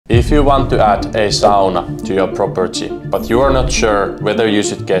If you want to add a sauna to your property, but you are not sure whether you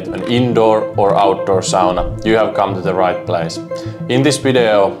should get an indoor or outdoor sauna, you have come to the right place. In this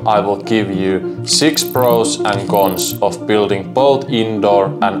video, I will give you 6 pros and cons of building both indoor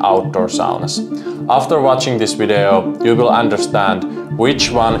and outdoor saunas. After watching this video, you will understand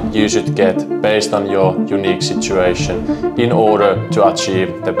which one you should get based on your unique situation in order to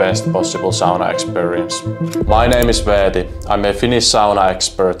achieve the best possible sauna experience. My name is Veeti. I'm a Finnish sauna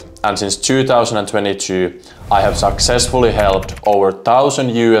expert, and since 2022 I have successfully helped over 1,000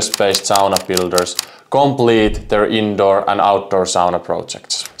 US-based sauna builders complete their indoor and outdoor sauna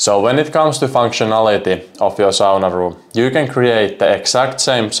projects. So when it comes to functionality of your sauna room, you can create the exact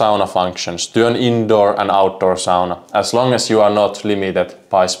same sauna functions to an indoor and outdoor sauna as long as you are not limited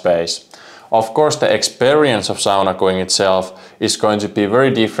by space. Of course, the experience of sauna going itself is going to be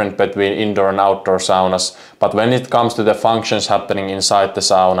very different between indoor and outdoor saunas, but when it comes to the functions happening inside the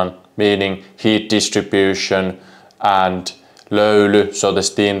sauna, meaning heat distribution and löyly, so the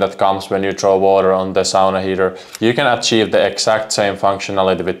steam that comes when you throw water on the sauna heater, you can achieve the exact same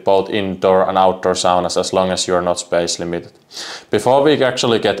functionality with both indoor and outdoor saunas as long as you are not space limited. Before we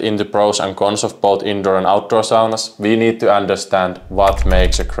actually get into pros and cons of both indoor and outdoor saunas, we need to understand what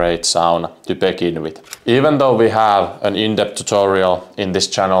makes a great sauna to begin with. Even though we have an in-depth tutorial in this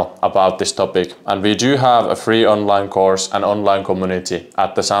channel about this topic, and we do have a free online course and online community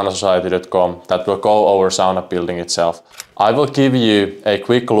at thesaunasociety.com that will go over sauna building itself, I will give you a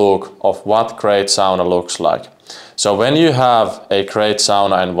quick look of what great sauna looks like. So when you have a great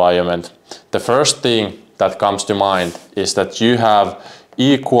sauna environment, the first thing that comes to mind is that you have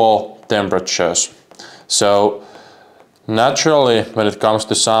equal temperatures. So naturally, when it comes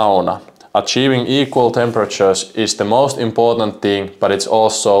to sauna, achieving equal temperatures is the most important thing, but it's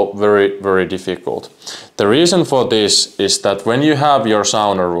also very difficult. The reason for this is that when you have your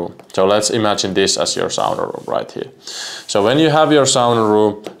sauna room, so let's imagine this as your sauna room right here. So when you have your sauna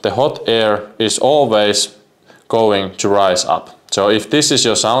room, the hot air is always going to rise up. So if this is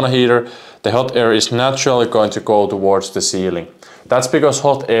your sauna heater, the hot air is naturally going to go towards the ceiling. That's because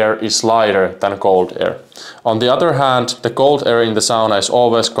hot air is lighter than cold air. On the other hand, the cold air in the sauna is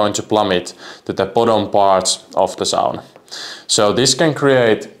always going to plummet to the bottom parts of the sauna. So this can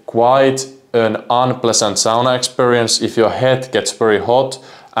create quite an unpleasant sauna experience if your head gets very hot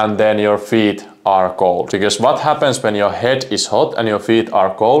and then your feet are cold. Because what happens when your head is hot and your feet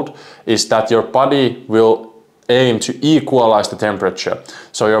are cold is that your body will aim to equalize the temperature.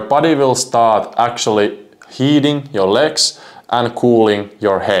 So your body will start actually heating your legs and cooling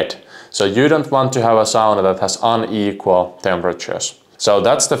your head. So you don't want to have a sauna that has unequal temperatures. So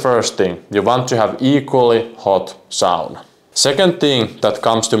that's the first thing. You want to have equally hot sauna. Second thing that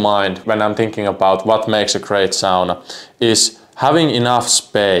comes to mind when I'm thinking about what makes a great sauna is having enough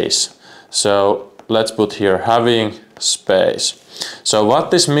space. So let's put here having space. So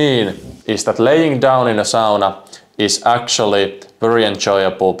what this means is that laying down in a sauna is actually very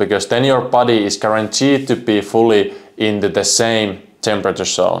enjoyable because then your body is guaranteed to be fully into the same temperature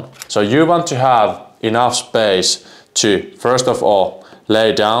zone. So you want to have enough space to, first of all,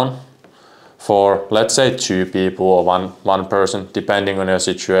 lay down for, let's say, 2 people or one person, depending on your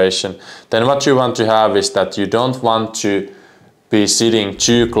situation. Then what you want to have is that you don't want to be sitting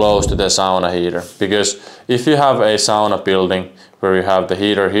too close to the sauna heater, because if you have a sauna building where you have the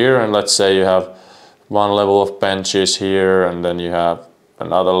heater here, and let's say you have one level of benches here, and then you have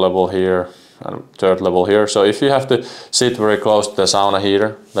another level here, and third level here. So if you have to sit very close to the sauna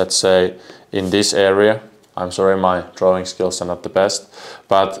heater, let's say in this area, I'm sorry, my drawing skills are not the best,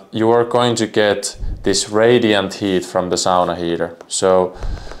 but you are going to get this radiant heat from the sauna heater. So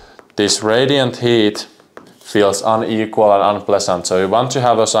this radiant heat feels unequal and unpleasant. So you want to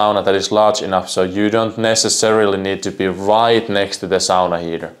have a sauna that is large enough so you don't necessarily need to be right next to the sauna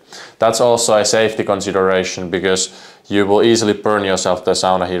heater. That's also a safety consideration because you will easily burn yourself the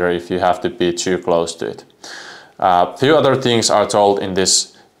sauna heater if you have to be too close to it. A few other things are told in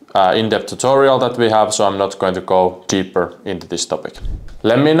this in-depth tutorial that we have, so I'm not going to go deeper into this topic.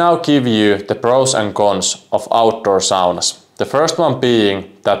 Let me now give you the pros and cons of outdoor saunas. The first one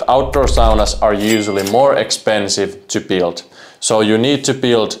being that outdoor saunas are usually more expensive to build. So you need to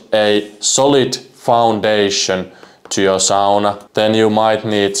build a solid foundation to your sauna. Then you might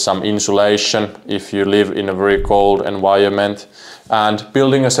need some insulation if you live in a very cold environment. And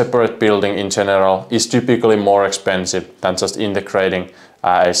building a separate building in general is typically more expensive than just integrating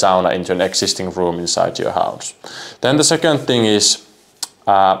a sauna into an existing room inside your house. Then the second thing is,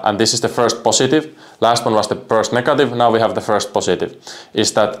 and this is the first positive, last one was the first negative, now we have the first positive,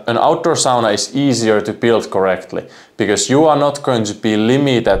 is that an outdoor sauna is easier to build correctly because you are not going to be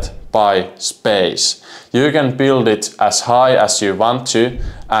limited by space. You can build it as high as you want to,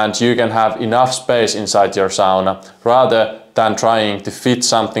 and you can have enough space inside your sauna rather than trying to fit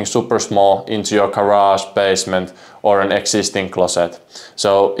something super small into your garage, basement or an existing closet.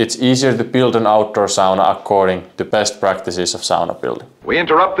 So it's easier to build an outdoor sauna according to best practices of sauna building. We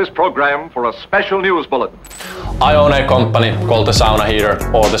interrupt this program for a special news bulletin. I own a company called the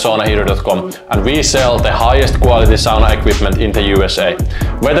Saunaheater or thesaunaheater.com, and we sell the highest quality sauna equipment in the USA.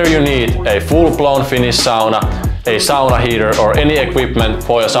 Whether you need a full-blown Finnish sauna, a sauna heater or any equipment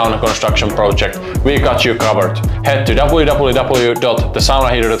for your sauna construction project, we got you covered. Head to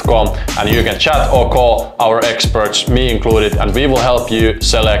www.thesaunaheater.com and you can chat or call our experts, me included, and we will help you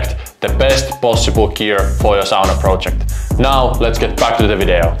select the best possible gear for your sauna project. Now let's get back to the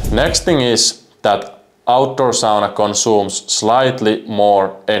video. Next thing is that outdoor sauna consumes slightly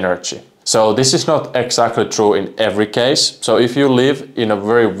more energy. So this is not exactly true in every case. So if you live in a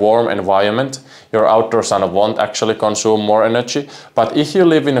very warm environment, your outdoor sauna won't actually consume more energy. But if you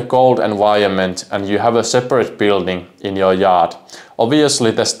live in a cold environment and you have a separate building in your yard,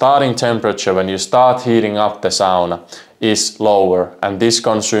 obviously the starting temperature when you start heating up the sauna is lower, and this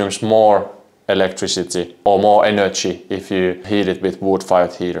consumes more electricity or more energy if you heat it with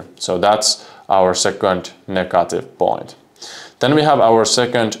wood-fired heater. So that's our second negative point. Then we have our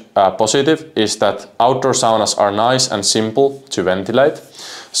second positive is that outdoor saunas are nice and simple to ventilate.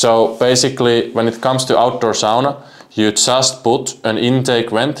 So basically when it comes to outdoor sauna, you just put an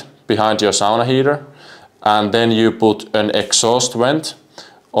intake vent behind your sauna heater, and then you put an exhaust vent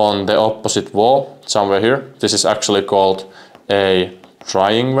on the opposite wall somewhere here. This is actually called a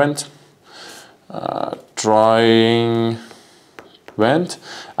drying vent. Drying vent,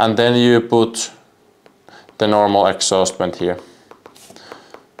 and then you put the normal exhaust vent here.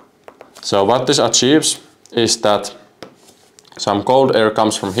 So what this achieves is that some cold air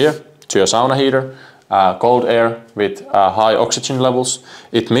comes from here to your sauna heater, cold air with high oxygen levels.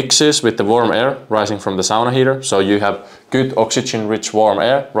 It mixes with the warm air rising from the sauna heater, so you have good oxygen-rich warm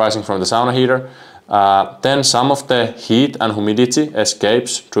air rising from the sauna heater. Then some of the heat and humidity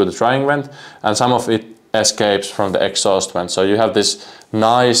escapes through the drying vent, and some of it escapes from the exhaust vent. So you have this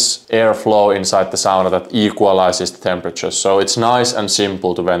nice airflow inside the sauna that equalizes the temperature. So it's nice and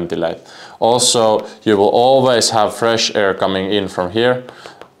simple to ventilate. Also, you will always have fresh air coming in from here.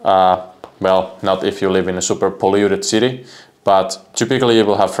 Well, not if you live in a super polluted city, but typically you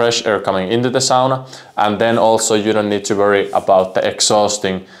will have fresh air coming into the sauna, and then also you don't need to worry about the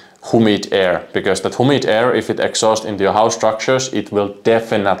exhausting humid air, because that humid air, if it exhausts into your house structures, it will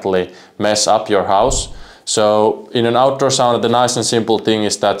definitely mess up your house. So in an outdoor sauna, the nice and simple thing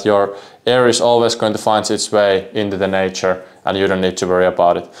is that your air is always going to find its way into the nature and you don't need to worry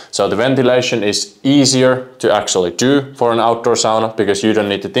about it. So the ventilation is easier to actually do for an outdoor sauna because you don't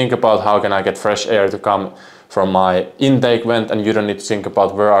need to think about how can I get fresh air to come from my intake vent, and you don't need to think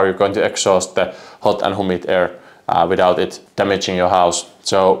about where are you going to exhaust the hot and humid air without it damaging your house.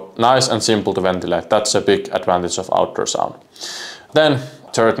 So nice and simple to ventilate. That's a big advantage of outdoor sauna. Then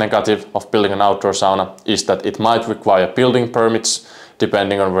third negative of building an outdoor sauna is that it might require building permits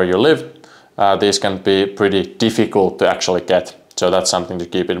depending on where you live. These can be pretty difficult to actually get. So that's something to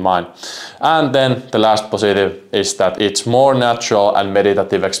keep in mind. And then the last positive is that it's more natural and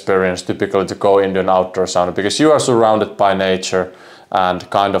meditative experience typically to go into an outdoor sauna because you are surrounded by nature and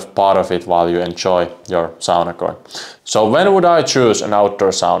kind of part of it while you enjoy your sauna going. So when would I choose an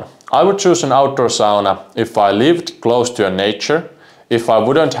outdoor sauna? I would choose an outdoor sauna if I lived close to nature, if I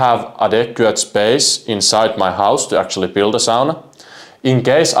wouldn't have adequate space inside my house to actually build a sauna, in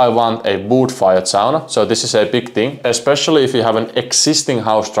case I want a wood-fired sauna. So this is a big thing, especially if you have an existing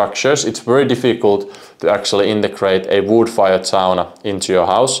house structures, it's very difficult to actually integrate a wood-fired sauna into your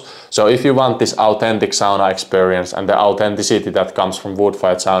house. So if you want this authentic sauna experience and the authenticity that comes from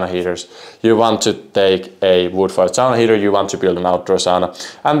wood-fired sauna heaters, you want to take a wood-fired sauna heater, you want to build an outdoor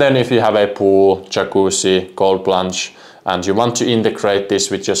sauna. And then if you have a pool, jacuzzi, cold plunge, and you want to integrate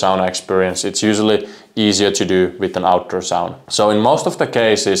this with your sauna experience, it's usually easier to do with an outdoor sauna. So in most of the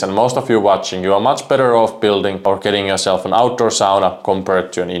cases, and most of you watching, you are much better off building or getting yourself an outdoor sauna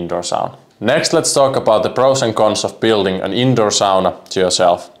compared to an indoor sauna. Next, let's talk about the pros and cons of building an indoor sauna to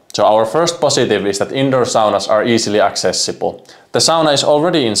yourself. So our first positive is that indoor saunas are easily accessible. The sauna is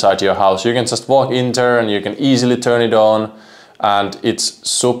already inside your house. You can just walk in there and you can easily turn it on. and it's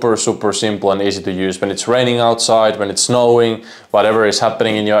super simple and easy to use. When it's raining outside, when it's snowing, whatever is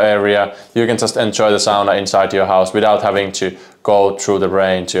happening in your area, you can just enjoy the sauna inside your house without having to go through the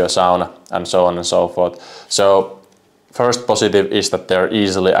rain to a sauna and so on and so forth. So first positive is that they're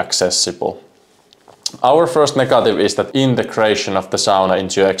easily accessible. Our first negative is that integration of the sauna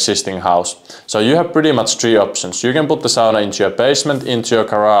into your existing house. So you have pretty much three options. You can put the sauna into your basement, into your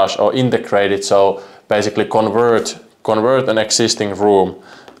garage, or integrate it, so basically convert an existing room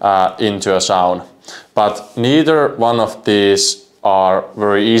into a sauna. But neither one of these are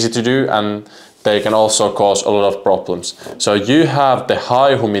very easy to do, and they can also cause a lot of problems. So you have the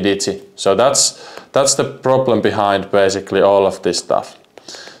high humidity. So that's the problem behind basically all of this stuff.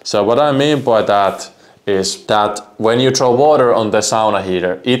 So what I mean by that is that when you throw water on the sauna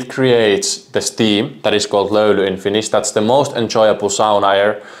heater, it creates the steam that is called löyly in Finnish. That's the most enjoyable sauna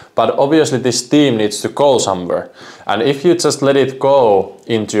air, but obviously this steam needs to go somewhere. And if you just let it go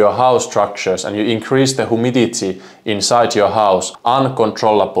into your house structures and you increase the humidity inside your house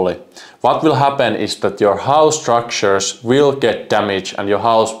uncontrollably, what will happen is that your house structures will get damaged and your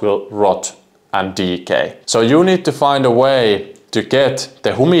house will rot and decay. So you need to find a way to get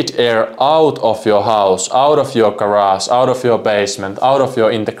the humid air out of your house, out of your garage, out of your basement, out of your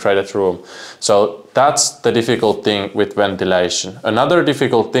integrated room. So that's the difficult thing with ventilation. Another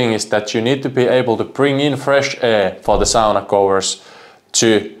difficult thing is that you need to be able to bring in fresh air for the sauna goers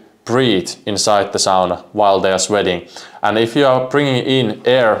to breathe inside the sauna while they are sweating. And if you are bringing in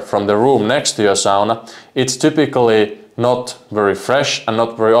air from the room next to your sauna, it's typically not very fresh and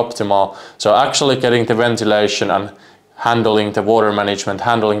not very optimal. So actually getting the ventilation and handling the water management,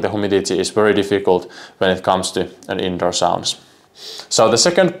 handling the humidity is very difficult when it comes to an indoor sauna. So the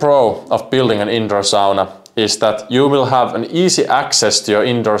second pro of building an indoor sauna is that you will have an easy access to your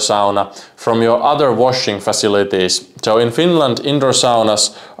indoor sauna from your other washing facilities. So in Finland, indoor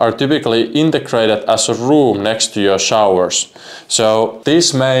saunas are typically integrated as a room next to your showers. So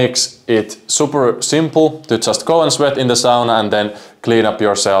this makes it super simple to just go and sweat in the sauna and then clean up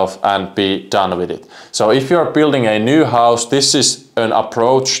yourself and be done with it. So if you're building a new house, this is an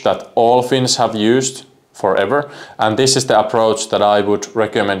approach that all Finns have used forever, and this is the approach that I would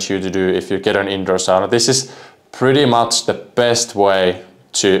recommend you to do if you get an indoor sauna. This is pretty much the best way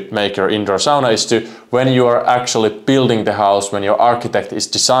to make your indoor sauna, is to, when you are actually building the house, when your architect is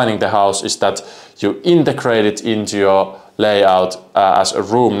designing the house, is that you integrate it into your layout as a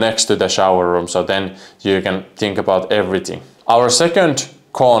room next to the shower room, so then you can think about everything. Our second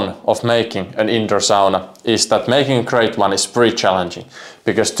con of making an indoor sauna is that making a great one is pretty challenging,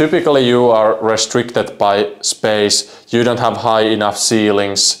 because typically you are restricted by space, you don't have high enough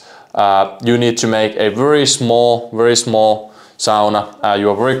ceilings, you need to make a very small sauna, you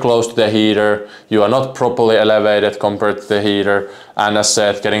are very close to the heater, you are not properly elevated compared to the heater, and as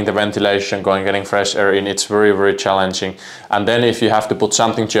said, getting the ventilation going, getting fresh air in, it's very challenging. And then if you have to put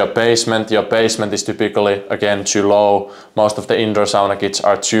something to your basement is typically again too low. Most of the indoor sauna kits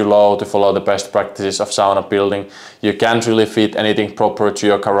are too low to follow the best practices of sauna building. You can't really fit anything proper to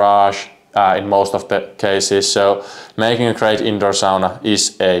your garage in most of the cases, so making a great indoor sauna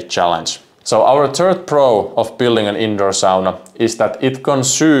is a challenge. So our third pro of building an indoor sauna is that it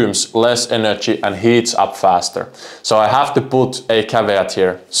consumes less energy and heats up faster. So I have to put a caveat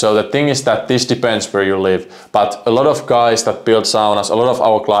here. So the thing is that this depends where you live, but a lot of guys that build saunas, a lot of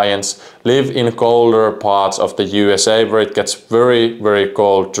our clients live in colder parts of the USA where it gets very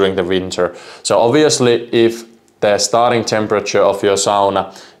cold during the winter. So obviously if the starting temperature of your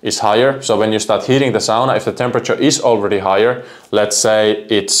sauna is higher, so when you start heating the sauna, if the temperature is already higher, let's say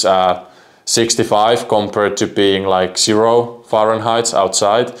it's 65 compared to being like 0 Fahrenheit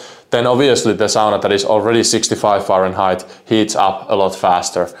outside, then obviously the sauna that is already 65 Fahrenheit heats up a lot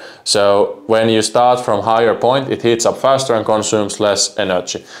faster. So when you start from higher point, it heats up faster and consumes less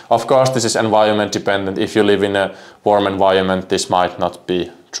energy. Of course, this is environment dependent. If you live in a warm environment, this might not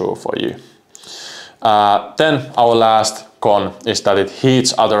be true for you. Then our last con is that it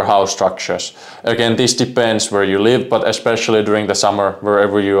heats other house structures. Again, this depends where you live, but especially during the summer,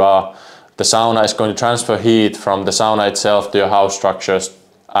 wherever you are, the sauna is going to transfer heat from the sauna itself to your house structures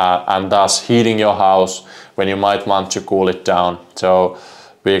and thus heating your house when you might want to cool it down. So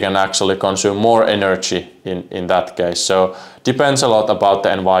we can actually consume more energy in that case. So depends a lot about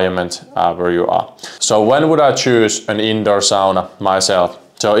the environment where you are. So when would I choose an indoor sauna myself?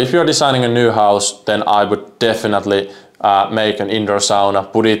 So if you're designing a new house, then I would definitely make an indoor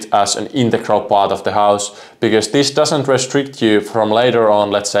sauna, put it as an integral part of the house, because this doesn't restrict you from later on,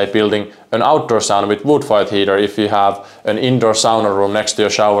 let's say, building an outdoor sauna with wood-fired heater if you have an indoor sauna room next to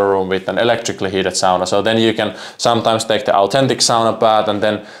your shower room with an electrically heated sauna. So then you can sometimes take the authentic sauna bath and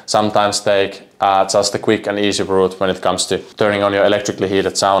then sometimes take just a quick and easy route when it comes to turning on your electrically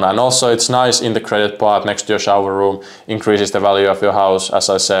heated sauna. And also it's nice integrated part next to your shower room, increases the value of your house, as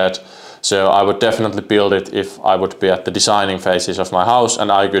I said. So I would definitely build it if I would be at the designing phases of my house,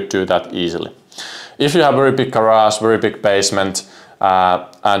 and I could do that easily. If you have a very big garage, very big basement,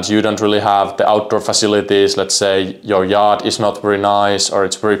 and you don't really have the outdoor facilities, let's say your yard is not very nice or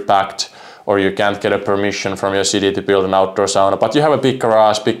it's very packed, or you can't get a permission from your city to build an outdoor sauna, but you have a big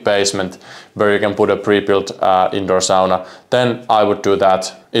garage, big basement where you can put a pre-built indoor sauna, then I would do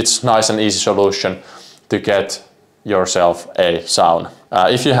that. It's nice and easy solution to get yourself a sauna.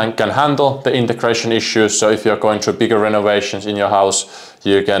 If you can handle the integration issues, so if you're going through bigger renovations in your house,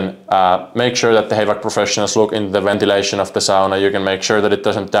 you can make sure that the HVAC professionals look into the ventilation of the sauna, you can make sure that it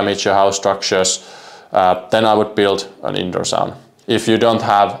doesn't damage your house structures, then I would build an indoor sauna. If you don't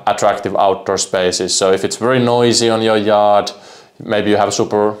have attractive outdoor spaces, so if it's very noisy on your yard, maybe you have a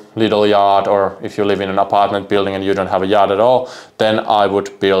super little yard, or if you live in an apartment building and you don't have a yard at all, then I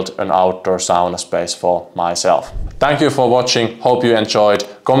would build an outdoor sauna space for myself. Thank you for watching, hope you enjoyed.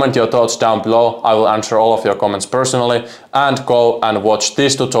 Comment your thoughts down below, I will answer all of your comments personally, and go and watch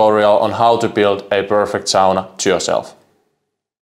this tutorial on how to build a perfect sauna to yourself.